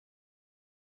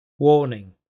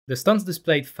Warning: the stunts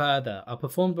displayed further are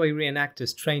performed by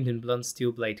reenactors trained in blunt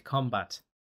steel blade combat.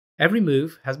 Every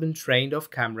move has been trained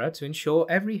off camera to ensure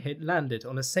every hit landed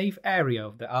on a safe area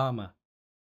of the armor.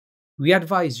 We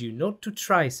advise you not to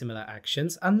try similar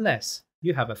actions unless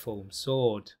you have a foam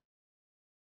sword.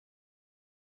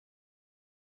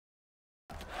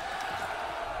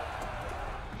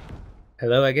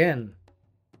 Hello again.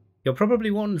 You're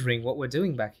probably wondering what we're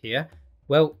doing back here.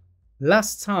 Well,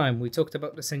 last time we talked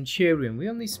about the Centurion, we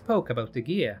only spoke about the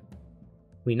gear.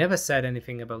 We never said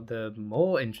anything about the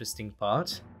more interesting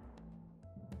part.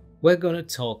 We're gonna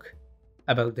talk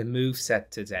about the moveset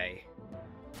today.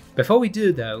 Before we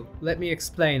do though, let me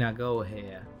explain our goal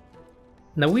here.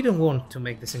 Now, we don't want to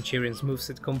make the Centurion's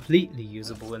moveset completely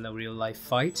usable in a real life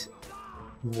fight.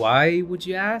 Why, would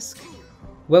you ask?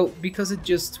 Well, because it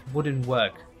just wouldn't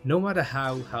work, no matter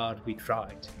how hard we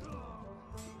tried.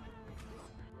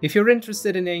 If you're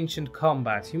interested in ancient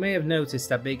combat, you may have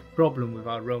noticed a big problem with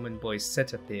our Roman boy's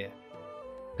setup here.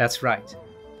 That's right,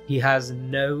 he has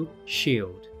no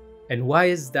shield. And why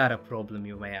is that a problem,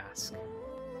 you may ask?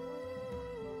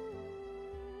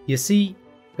 You see,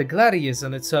 the Gladius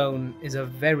on its own is a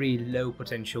very low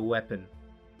potential weapon,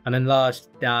 an enlarged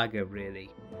dagger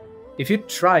really. If you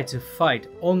try to fight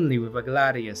only with a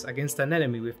Gladius against an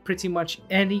enemy with pretty much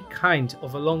any kind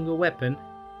of a longer weapon,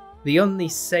 the only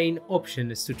sane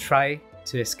option is to try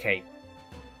to escape.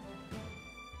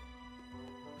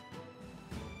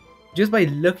 Just by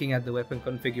looking at the weapon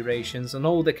configurations on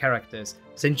all the characters,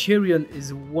 Centurion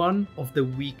is one of the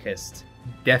weakest,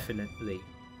 definitely.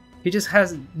 He just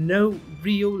has no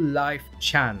real life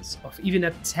chance of even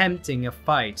attempting a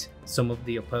fight some of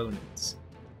the opponents.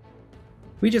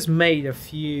 We just made a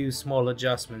few small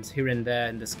adjustments here and there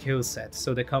in the skill set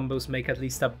so the combos make at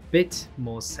least a bit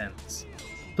more sense.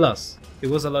 Plus, it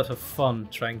was a lot of fun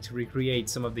trying to recreate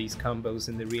some of these combos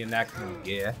in the reenactment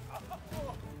gear.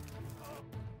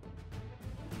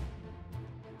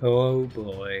 Oh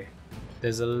boy,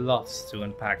 there's a lot to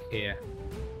unpack here.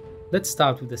 Let's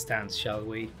start with the stance, shall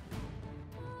we?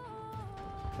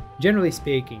 Generally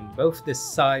speaking, both the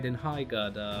side and high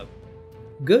guard are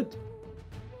good.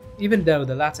 Even though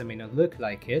the latter may not look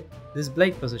like it, this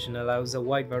blade position allows a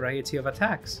wide variety of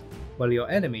attacks, while your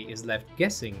enemy is left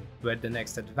guessing where the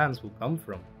next advance will come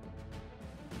from.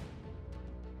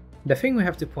 The thing we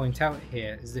have to point out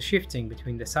here is the shifting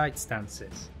between the side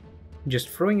stances. Just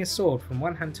throwing a sword from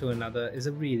one hand to another is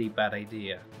a really bad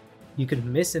idea. You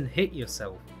can miss and hit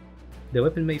yourself. The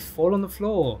weapon may fall on the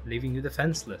floor, leaving you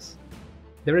defenseless.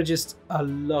 There are just a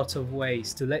lot of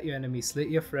ways to let your enemy slit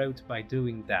your throat by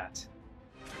doing that.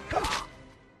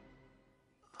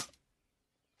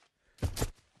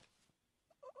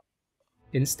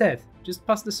 Instead, just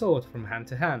pass the sword from hand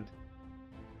to hand.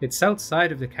 It's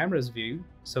outside of the camera's view,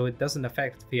 so it doesn't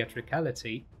affect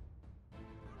theatricality.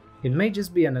 It may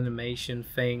just be an animation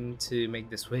thing to make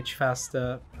the switch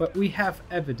faster, but we have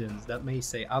evidence that may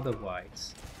say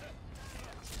otherwise.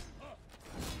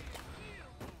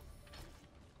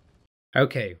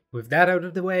 Okay, with that out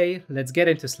of the way, let's get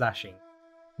into slashing.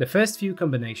 The first few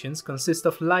combinations consist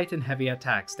of light and heavy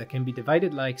attacks that can be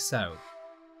divided like so.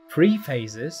 3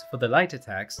 phases for the light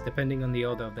attacks depending on the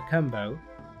order of the combo,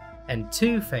 and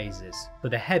 2 phases for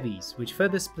the heavies, which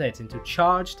further split into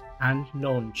charged and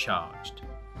non-charged.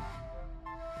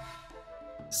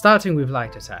 Starting with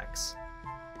light attacks.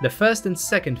 The first and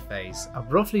second phase are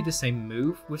roughly the same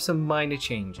move with some minor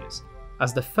changes,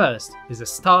 as the first is a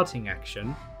starting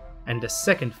action and the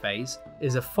second phase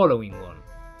is a following one,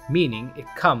 meaning it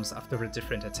comes after a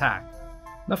different attack.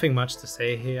 Nothing much to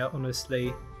say here,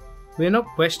 honestly. We are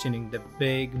not questioning the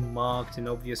big, marked and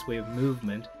obvious way of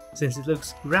movement, since it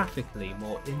looks graphically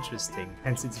more interesting,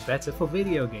 hence it's better for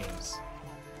video games.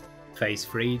 Phase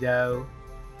 3 though.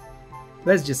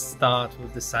 Let's just start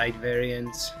with the side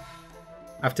variant.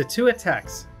 After 2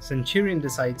 attacks, Centurion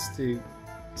decides to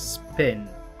spin.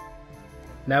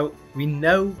 Now, we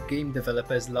know game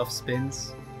developers love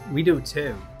spins, we do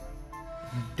too.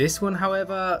 This one,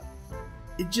 however,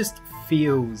 it just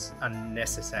feels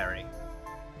unnecessary.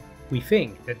 We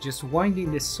think that just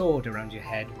winding this sword around your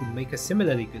head would make a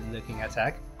similarly good looking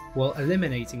attack, while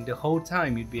eliminating the whole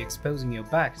time you'd be exposing your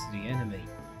back to the enemy.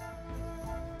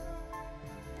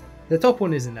 The top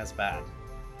one isn't as bad.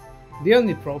 The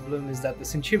only problem is that the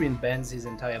Centurion bends his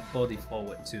entire body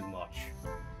forward too much.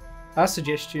 Our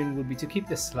suggestion would be to keep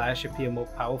the slash appear more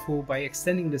powerful by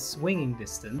extending the swinging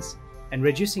distance and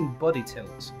reducing body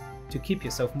tilt to keep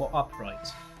yourself more upright.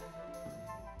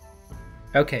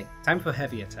 Okay, time for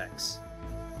heavy attacks.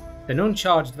 The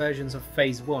non-charged versions of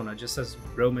Phase 1 are just as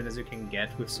Roman as you can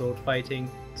get with sword fighting,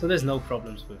 so there's no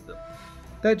problems with them.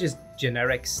 They're just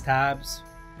generic stabs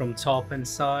from top and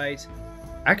side.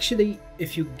 Actually,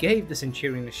 if you gave the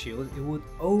Centurion a shield, it would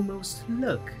almost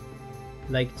look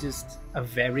like just a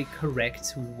very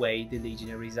correct way the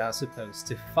legionaries are supposed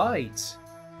to fight.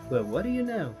 Well, what do you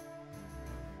know?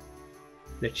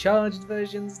 The charged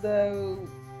versions though,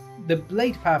 the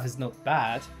blade path is not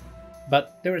bad,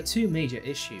 but there are two major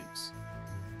issues.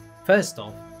 First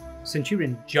off,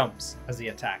 Centurion jumps as he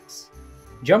attacks.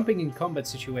 Jumping in combat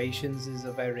situations is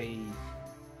a very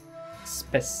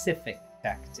specific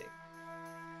tactic.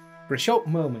 For a short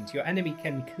moment, your enemy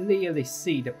can clearly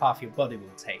see the path your body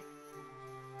will take.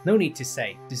 No need to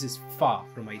say, this is far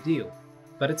from ideal,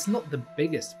 but it's not the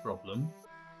biggest problem.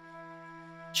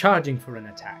 Charging for an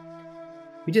attack.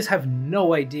 We just have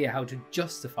no idea how to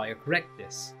justify or correct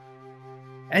this.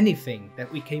 Anything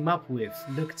that we came up with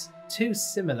looked too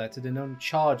similar to the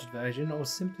non-charged version or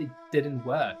simply didn't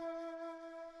work.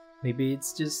 Maybe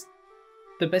it's just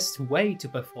the best way to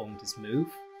perform this move.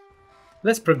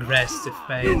 Let's progress to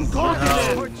phase.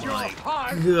 Oh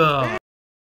my god.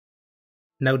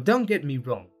 Now don't get me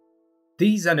wrong,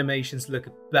 these animations look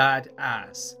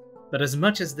badass, but as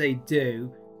much as they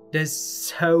do, there's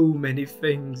so many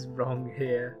things wrong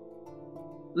here.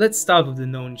 Let's start with the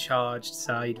non-charged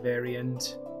side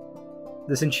variant.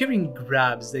 The Centurion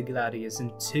grabs the Gladius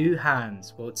in two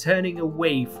hands while turning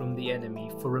away from the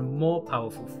enemy for a more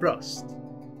powerful thrust.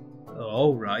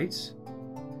 Alright.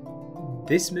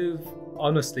 This move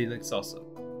honestly looks awesome.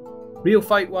 Real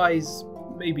fight wise,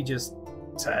 maybe just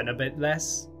turn a bit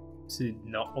less to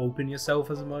not open yourself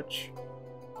as much.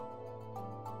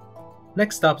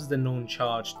 Next up is the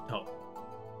non-charged top.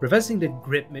 Reversing the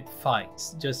grip mid-fight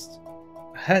just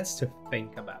hurts to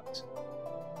think about.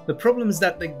 The problem is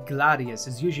that the Gladius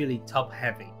is usually top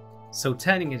heavy, so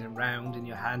turning it around in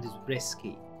your hand is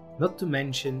risky, not to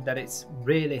mention that it's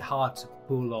really hard to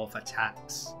pull off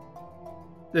attacks.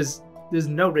 There's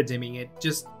no redeeming it,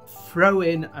 just throw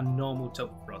in a normal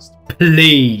top thrust,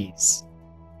 please!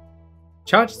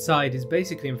 Charged side is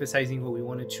basically emphasizing what we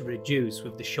wanted to reduce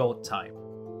with the short type.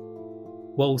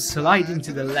 While sliding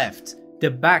to the left,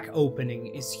 the back opening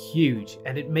is huge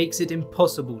and it makes it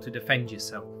impossible to defend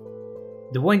yourself.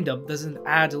 The wind-up doesn't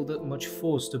add all that much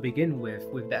force to begin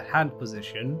with that hand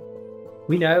position.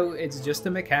 We know it's just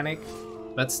a mechanic,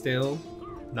 but still,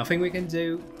 nothing we can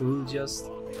do, we'll just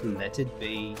let it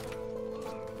be.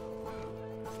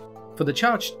 For the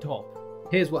charged top,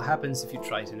 here's what happens if you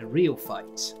try it in a real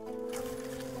fight.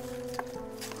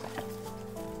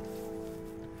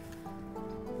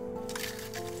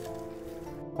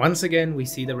 Once again we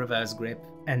see the reverse grip,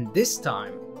 and this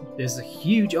time there's a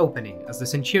huge opening as the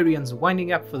Centurion's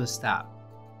winding up for the stab.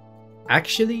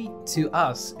 Actually, to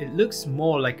us, it looks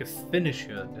more like a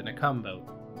finisher than a combo.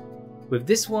 With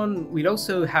this one, we'd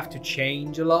also have to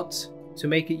change a lot to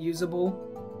make it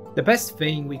usable. The best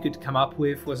thing we could come up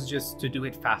with was just to do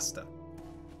it faster.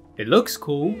 It looks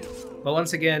cool, but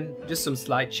once again, just some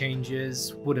slight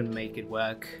changes wouldn't make it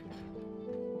work.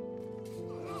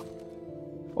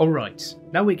 Alright,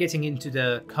 now we're getting into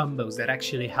the combos that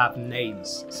actually have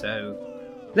names,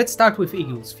 so let's start with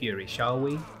Eagle's Fury, shall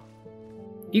we?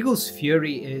 Eagle's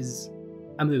Fury is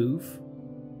a move.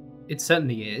 It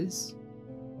certainly is.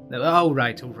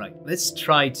 Alright, let's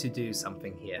try to do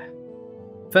something here.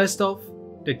 First off,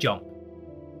 the jump.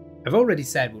 I've already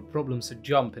said what problems a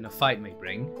jump in a fight may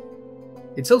bring.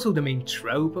 It's also the main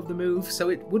trope of the move, so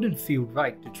it wouldn't feel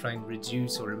right to try and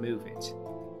reduce or remove it.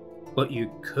 What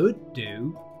you could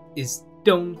do is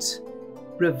don't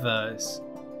reverse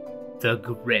the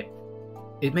grip.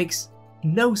 It makes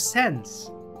no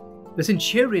sense. The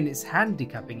Centurion is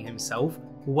handicapping himself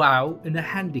while in a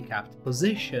handicapped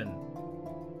position.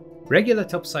 Regular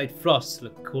topside thrusts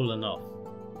look cool enough.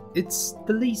 It's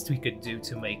the least we could do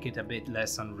to make it a bit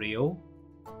less unreal.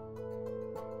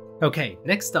 Okay,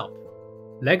 next up,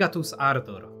 Legatus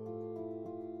Ardor.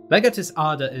 Legatus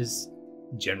Ardor is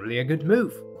generally a good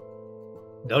move.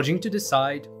 Dodging to the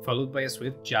side, followed by a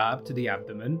swift jab to the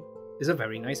abdomen, is a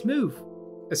very nice move,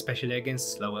 especially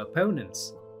against slower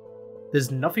opponents.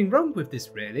 There's nothing wrong with this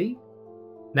really.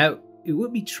 Now, it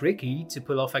would be tricky to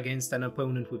pull off against an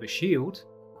opponent with a shield.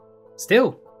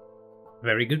 Still,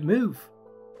 very good move.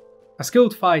 A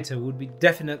skilled fighter would be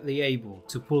definitely able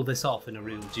to pull this off in a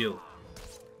real duel.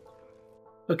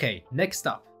 Okay, next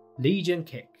up, Legion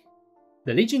Kick.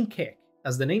 The Legion Kick,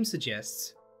 as the name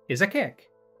suggests, is a kick.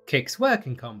 Kicks work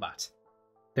in combat.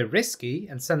 They're risky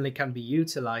and certainly can be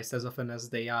utilized as often as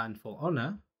they are in For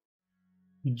Honor.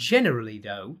 Generally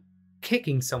though,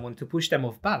 kicking someone to push them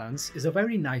off balance is a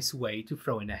very nice way to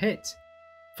throw in a hit.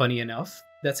 Funny enough,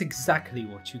 that's exactly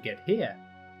what you get here.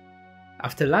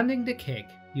 After landing the kick,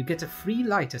 you get a free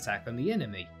light attack on the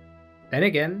enemy. Then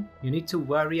again, you need to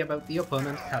worry about the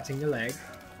opponent cutting a leg.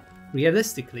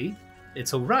 Realistically,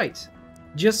 it's alright,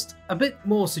 just a bit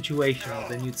more situational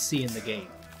than you'd see in the game.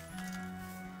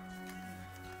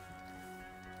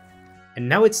 And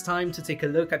now it's time to take a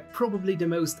look at probably the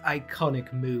most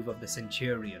iconic move of the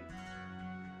Centurion.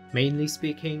 Mainly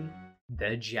speaking,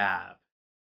 the jab.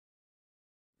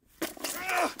 Be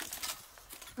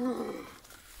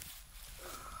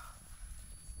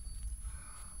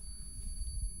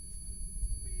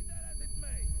that as it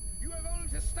may, you have only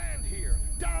to stand here,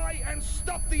 die, and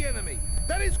stop the enemy.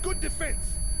 That is good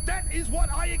defense. That is what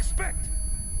I expect.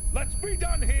 Let's be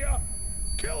done here.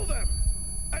 Kill them,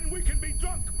 and we can be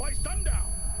drunk by sundown.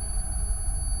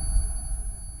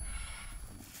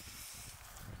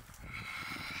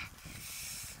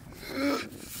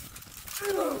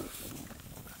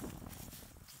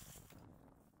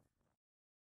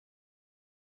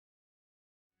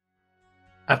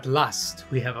 At last,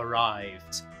 we have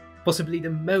arrived. Possibly the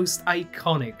most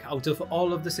iconic out of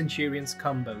all of the Centurion's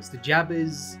combos. The jab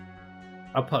is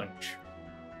a punch.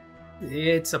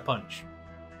 It's a punch.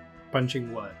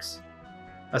 Punching works.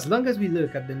 As long as we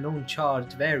look at the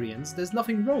non-charged variants, there's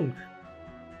nothing wrong.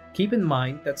 Keep in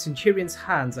mind that Centurion's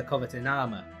hands are covered in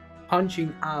armor.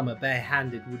 Punching armor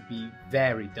barehanded would be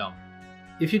very dumb.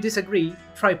 If you disagree,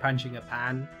 try punching a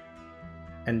pan.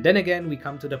 And then again we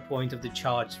come to the point of the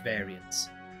charged variants.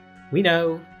 We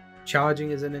know,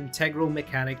 charging is an integral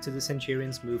mechanic to the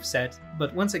Centurion's moveset,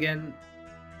 but once again,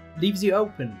 leaves you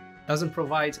open, doesn't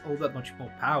provide all that much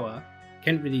more power,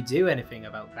 can't really do anything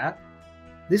about that.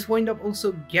 This wind-up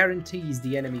also guarantees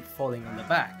the enemy falling on the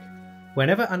back.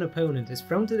 Whenever an opponent is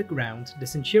thrown to the ground, the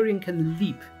Centurion can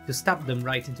leap to stab them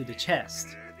right into the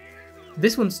chest.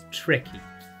 This one's tricky.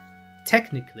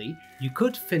 Technically, you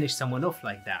could finish someone off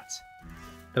like that.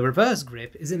 The reverse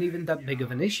grip isn't even that big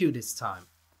of an issue this time.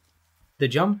 The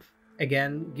jump,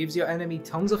 again, gives your enemy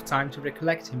tons of time to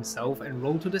recollect himself and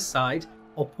roll to the side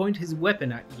or point his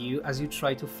weapon at you as you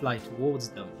try to fly towards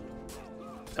them.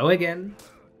 Though again,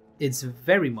 it's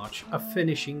very much a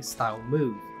finishing style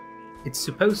move. It's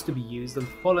supposed to be used on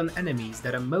fallen enemies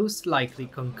that are most likely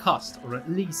concussed or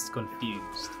at least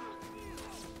confused.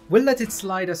 We'll let it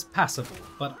slide as passable,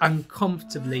 but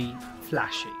uncomfortably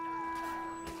flashy.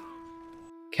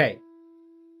 Okay,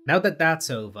 now that that's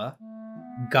over,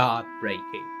 guard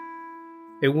breaking.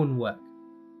 It won't work.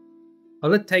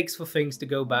 All it takes for things to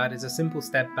go bad is a simple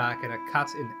step back and a cut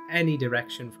in any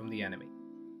direction from the enemy.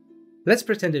 Let's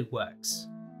pretend it works.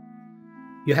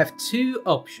 You have two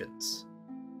options.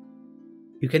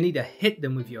 You can either hit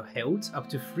them with your hilt up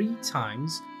to 3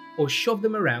 times or shove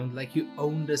them around like you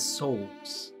own their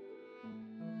souls.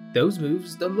 Those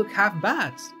moves don't look half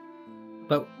bad.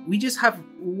 But we just have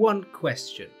one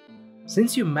question.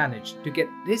 Since you managed to get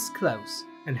this close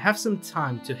and have some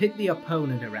time to hit the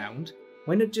opponent around,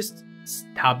 why not just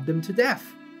stab them to death?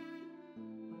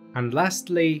 And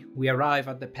lastly, we arrive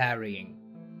at the parrying.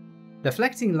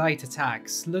 Deflecting light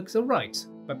attacks looks alright,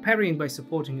 but parrying by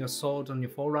supporting your sword on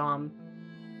your forearm?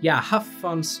 Yeah, have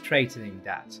fun straightening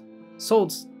that.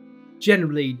 Swords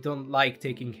generally don't like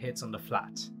taking hits on the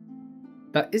flat.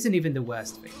 That isn't even the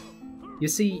worst thing. You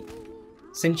see,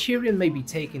 Centurion may be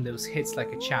taking those hits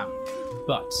like a champ,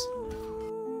 but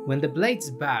when the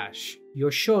blades bash,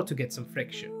 you're sure to get some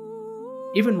friction.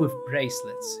 Even with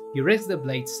bracelets, you risk the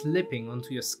blade slipping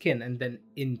onto your skin and then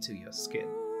into your skin.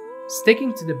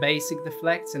 Sticking to the basic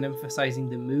deflects and emphasizing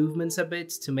the movements a bit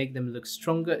to make them look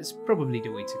stronger is probably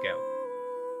the way to go.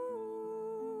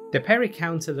 The parry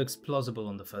counter looks plausible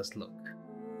on the first look.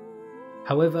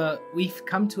 However, we've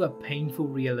come to a painful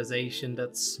realization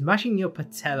that smashing your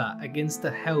patella against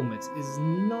the helmet is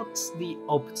not the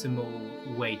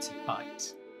optimal way to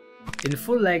fight. In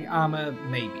full leg armor,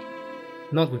 maybe.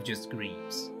 Not with just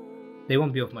greaves. They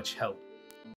won't be of much help.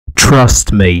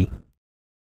 Trust me.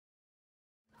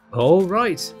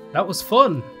 Alright, that was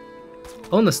fun.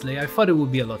 Honestly, I thought it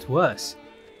would be a lot worse.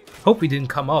 Hope we didn't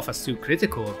come off as too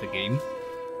critical of the game.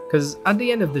 Because at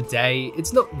the end of the day,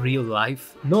 it's not real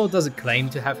life, nor does it claim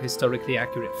to have historically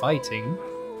accurate fighting.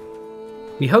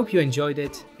 We hope you enjoyed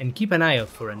it, and keep an eye out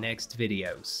for our next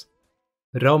videos.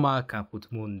 Roma Caput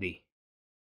Mundi.